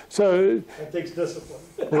 So that takes discipline.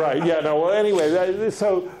 Right, yeah, no, well, anyway,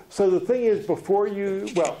 so the thing is,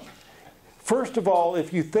 first of all,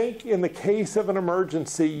 if you think in the case of an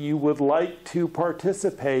emergency you would like to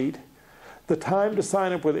participate, the time to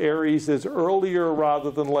sign up with ARES is earlier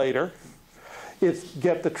rather than later. It's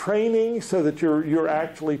get the training so that you're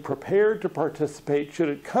actually prepared to participate should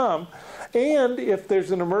it come. And if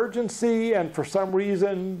there's an emergency and for some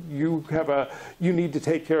reason you need to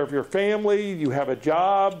take care of your family, you have a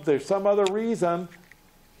job, there's some other reason,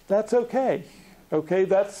 that's okay. Okay,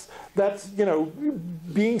 that's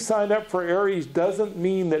being signed up for ARES doesn't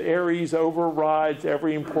mean that ARES overrides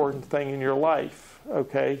every important thing in your life.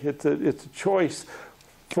 Okay, it's a choice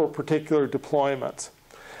for particular deployments.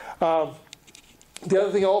 The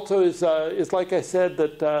other thing also is like I said,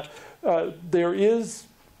 that there is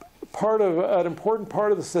an important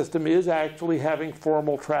part of the system is actually having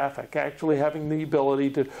formal traffic, actually having the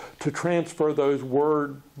ability to transfer those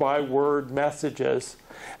word-by-word messages.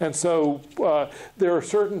 And so there are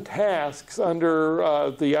certain tasks under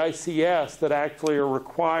the ICS that actually are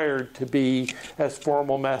required to be as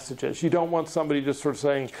formal messages. You don't want somebody just sort of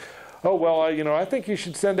saying, oh, well, I think you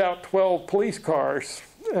should send out 12 police cars.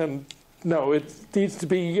 And no, it needs to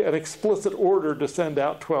be an explicit order to send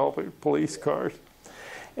out 12 police cars.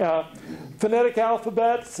 Phonetic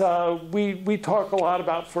alphabets, we talk a lot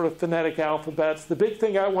about sort of phonetic alphabets. The big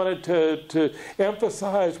thing I wanted to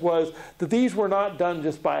emphasize was that these were not done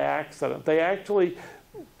just by accident. They actually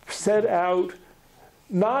set out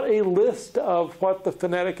not a list of what the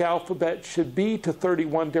phonetic alphabet should be to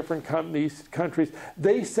 31 different countries.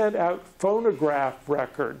 They sent out phonograph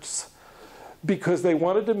records because they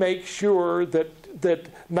wanted to make sure that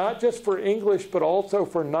not just for English but also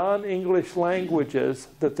for non-English languages,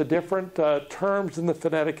 that the different terms in the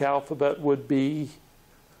phonetic alphabet would be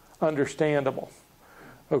understandable.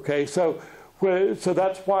 Okay, so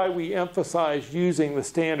that's why we emphasize using the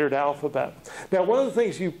standard alphabet. Now, one of the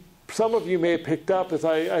things some of you may have picked up is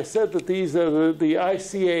I said that these are the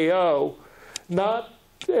ICAO,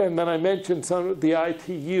 and then I mentioned some of the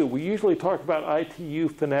ITU. We usually talk about ITU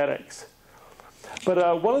phonetics.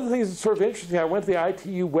 But one of the things that's sort of interesting, I went to the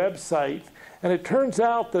ITU website, and it turns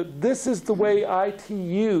out that this is the way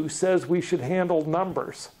ITU says we should handle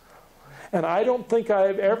numbers. And I don't think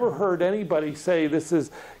I've ever heard anybody say this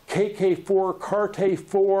is KK4,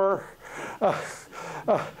 Carte4,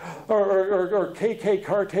 or KK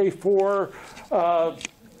Carte4,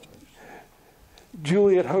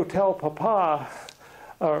 Juliet Hotel Papa,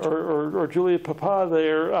 or Juliet Papa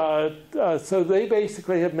there. So they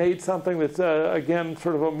basically have made something that's, again,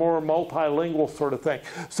 sort of a more multilingual sort of thing.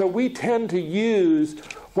 So we tend to use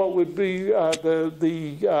what would be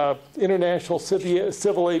the International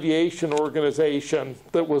Civil Aviation Organization,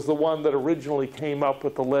 that was the one that originally came up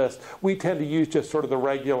with the list. We tend to use just sort of the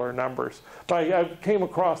regular numbers. But I came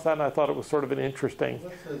across that and I thought it was sort of an interesting.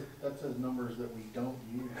 That says numbers that we don't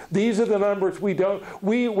use. These are the numbers we don't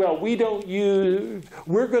use.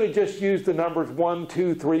 We're going to just use the numbers 1,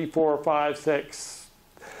 2, 3, 4, 5, 6.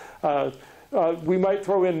 We might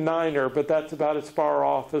throw in niner, but that's about as far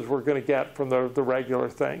off as we're going to get from the regular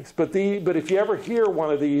things. But if you ever hear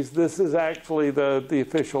one of these, this is actually the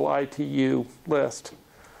official ITU list.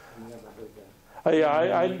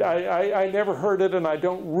 I never heard it, and I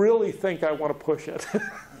don't really think I want to push it.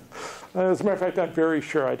 As a matter of fact, I'm very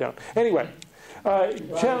sure I don't. Anyway.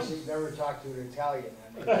 Obviously, never talked to an Italian.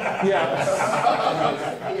 Yeah,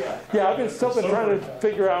 I've been still trying to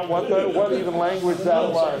figure out what even language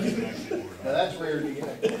that was. Now, that's rare to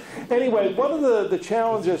get. Anyway, one of the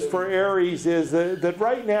challenges for ARES is that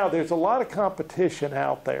right now there's a lot of competition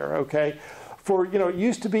out there, okay? It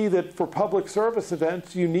used to be that for public service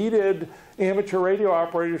events, you needed amateur radio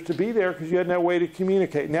operators to be there because you had no way to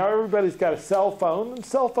communicate. Now everybody's got a cell phone, and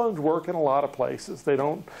cell phones work in a lot of places. They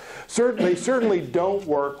certainly don't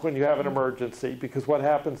work when you have an emergency, because what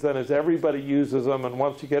happens then is everybody uses them, and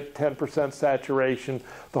once you get 10% saturation,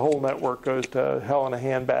 the whole network goes to hell in a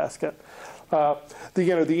handbasket.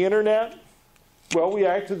 The internet. Well,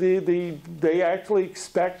 they actually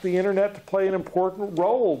expect the internet to play an important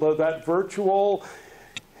role, though that virtual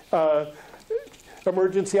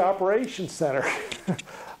emergency operations center.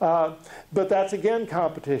 But that's, again,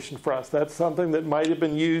 competition for us. That's something that might have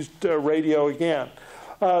been used radio again.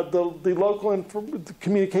 The local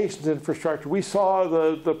communications infrastructure. We saw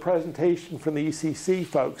the presentation from the ECC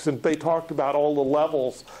folks, and they talked about all the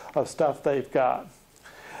levels of stuff they've got.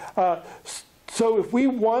 So if we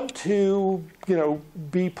want to,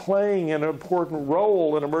 be playing an important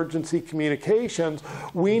role in emergency communications,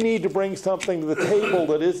 we need to bring something to the table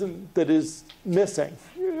that is missing.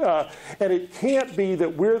 And it can't be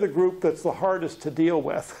that we're the group that's the hardest to deal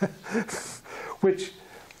with, which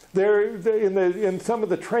in some of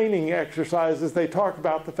the training exercises, they talk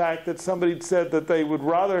about the fact that somebody said that they would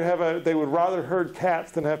rather herd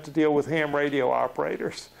cats than have to deal with ham radio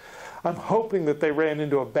operators. I'm hoping that they ran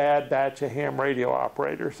into a bad batch of ham radio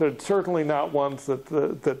operators. So it's certainly not ones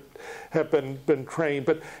that have been trained.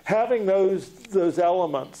 But having those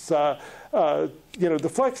elements, the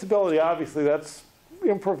flexibility, obviously, that's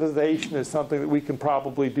improvisation is something that we can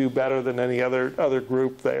probably do better than any other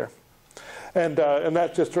group there. And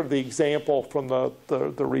that's just sort of the example from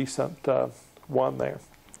the recent one there.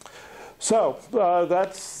 So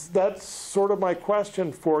that's sort of my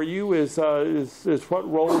question for you is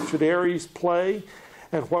what role should ARES play,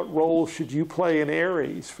 and what role should you play in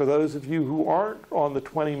ARES? For those of you who aren't on the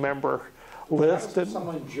 20-member list.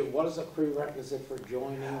 What is a prerequisite for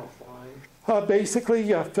joining or applying? Basically,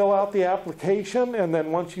 you fill out the application, and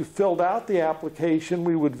then once you've filled out the application,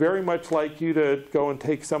 we would very much like you to go and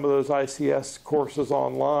take some of those ICS courses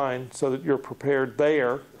online so that you're prepared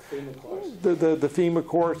there. The FEMA course? The FEMA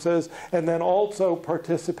courses, and then also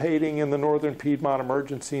participating in the Northern Piedmont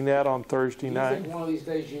Emergency Net on Thursday Do you night. think one of these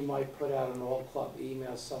days you might put out an all-club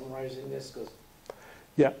email summarizing this? Because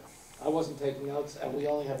Yeah. I wasn't taking notes, and we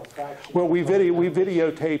only have a fraction. Well, we of the members.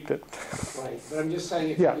 videotaped it. Right, but I'm just saying,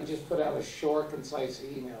 if Yeah. you could just put out a short, concise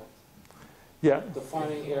email Yeah.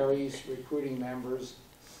 defining ARES, recruiting members.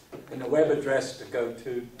 And the web address to go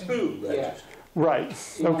to register. Right.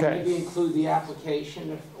 You know, Okay. maybe include the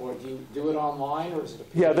application, or do you do it online, or is it a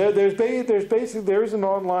Yeah, PDF? there's an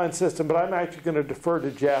online system, but I'm actually going to defer to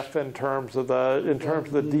Jeff in terms of the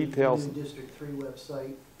details. The new District 3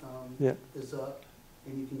 website Yeah. is up,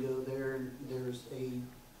 and you can go there, and there's a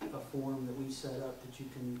form that we set up that you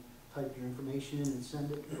can type your information in and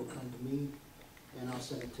send it. It'll come to me, and I'll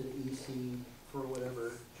send it to the EC for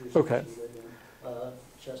whatever Okay. jurisdiction you live in.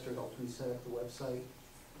 Chester helped me set up the website,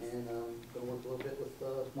 and gonna work a little bit with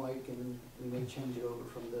Mike, and we may change it over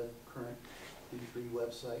from the current D3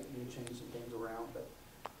 website, and change some things around, but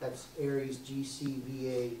that's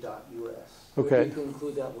aresgcva.us. Okay. You can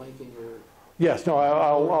include that link in your. Yes, no,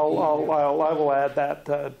 I will add that.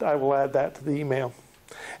 I will add that to the email.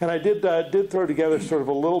 And I did throw together sort of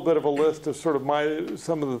a little bit of a list of sort of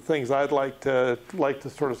some of the things I'd like to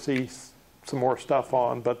sort of see some more stuff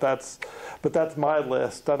on. But that's my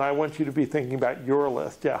list, and I want you to be thinking about your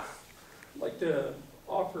list. Yeah. I'd like to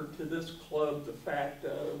offer to this club the fact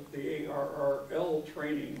of the ARRL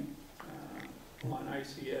training on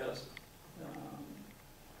ICS.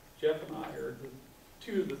 Jeff and I are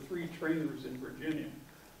two of the three trainers in Virginia.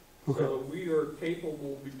 Okay. So we are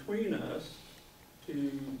capable between us to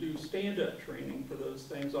do stand-up training for those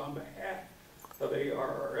things on behalf of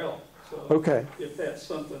ARRL. So Okay. if that's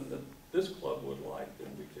something that this club would like, then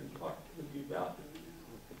we can talk with you about it.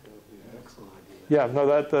 Yeah. No,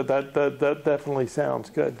 that definitely sounds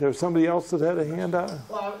good. There's somebody else that had a hand up.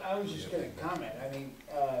 Well, I was just gonna comment, I mean,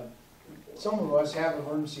 some of us have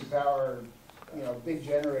emergency power, big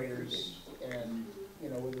generators, and,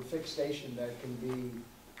 with a fixed station that can be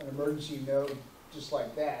an emergency node just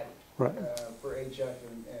like that. Right. For HF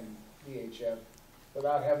and VHF,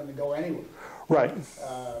 without having to go anywhere. Right.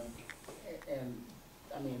 And,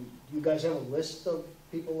 I mean, do you guys have a list of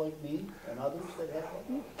people like me and others that have that?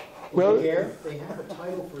 Well, They have a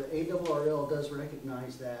title for it. ARRL does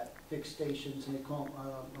recognize that, fixed stations, and they call them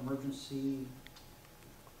emergency,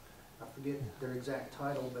 I forget their exact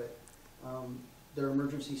title, but they're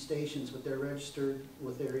emergency stations, but they're registered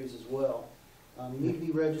with ARES as well. You need to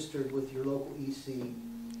be registered with your local EC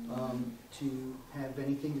to have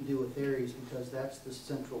anything to do with ARES, because that's the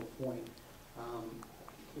central point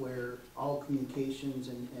where all communications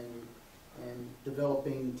and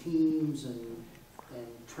developing teams and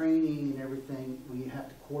training and everything, we have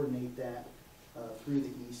to coordinate that through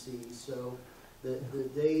the EC. So the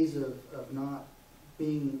days of not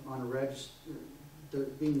being on a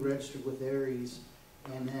being registered with ARES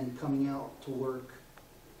and then coming out to work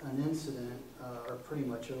an incident are pretty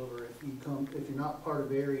much over. If you're not part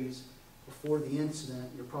of ARES before the incident,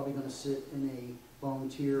 you're probably going to sit in a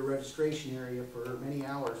volunteer registration area for many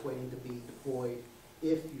hours waiting to be deployed,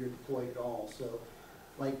 if you're deployed at all. So,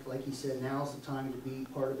 like you said, now's the time to be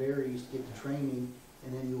part of ARES, get the training,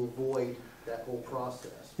 and then you avoid that whole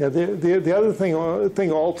process. Yeah. The other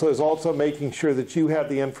thing also is also making sure that you have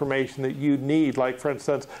the information that you need. Like, for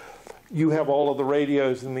instance, you have all of the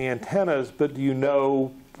radios and the antennas, but do you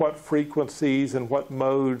know what frequencies and what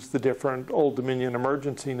modes the different Old Dominion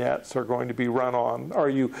emergency nets are going to be run on? Are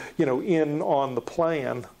you, in on the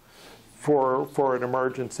plan for an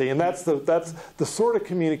emergency? And that's the sort of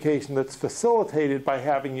communication that's facilitated by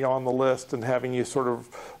having you on the list and having you sort of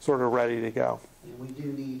ready to go. And we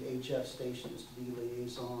do need HF stations to be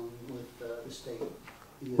liaison with the state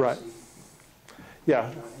EOC. Right.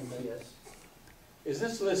 Yeah. NPS. Is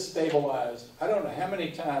this list stabilized? I don't know how many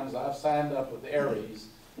times I've signed up with ARES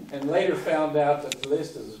and later found out that the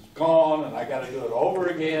list is gone and I got to do it over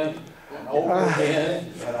again and over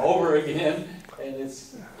again and over again. And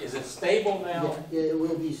is it stable now? Yeah, it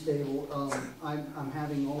will be stable. I'm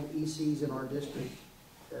having all the ECs in our district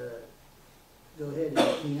go ahead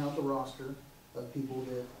and clean out the roster of people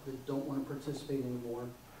that don't want to participate anymore.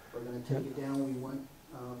 We're going to take it down. We want,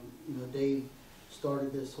 Dave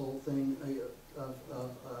started this whole thing of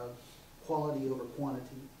quality over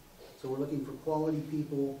quantity. So we're looking for quality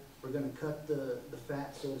people. We're going to cut the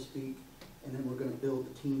fat, so to speak, and then we're gonna build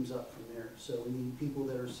the teams up from there. So we need people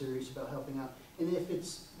that are serious about helping out. And if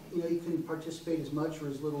it's, you know, you can participate as much or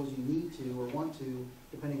as little as you need to or want to,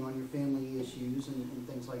 depending on your family issues and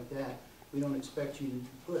things like that. We don't expect you to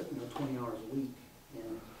put, 20 hours a week.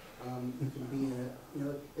 And you can be in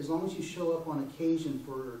a, as long as you show up on occasion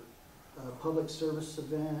for a public service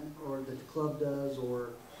event or that the club does, or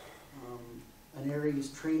an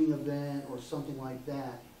ARES training event or something like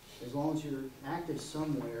that, as long as you're active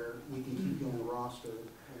somewhere, we can keep you on the roster.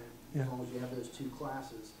 And as long as you have those 2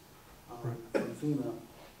 classes from FEMA,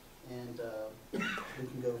 and we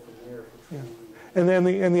can go from there for training. And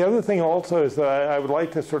then the other thing also is that I would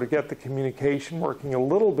like to sort of get the communication working a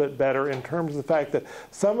little bit better in terms of the fact that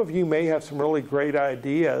some of you may have some really great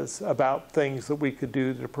ideas about things that we could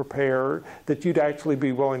do to prepare that you'd actually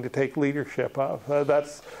be willing to take leadership of.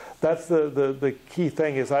 That's the key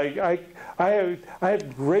thing is I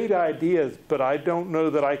have great ideas, but I don't know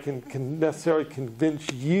that I can necessarily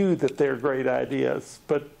convince you that they're great ideas,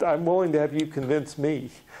 but I'm willing to have you convince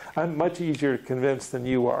me. I'm much easier to convince than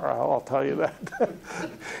you are, I'll tell you that.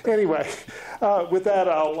 Anyway, with that,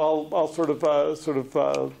 I'll sort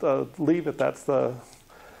of leave it.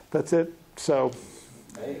 That's it. So,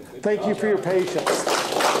 Hey, good thank you job. for your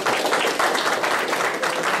patience.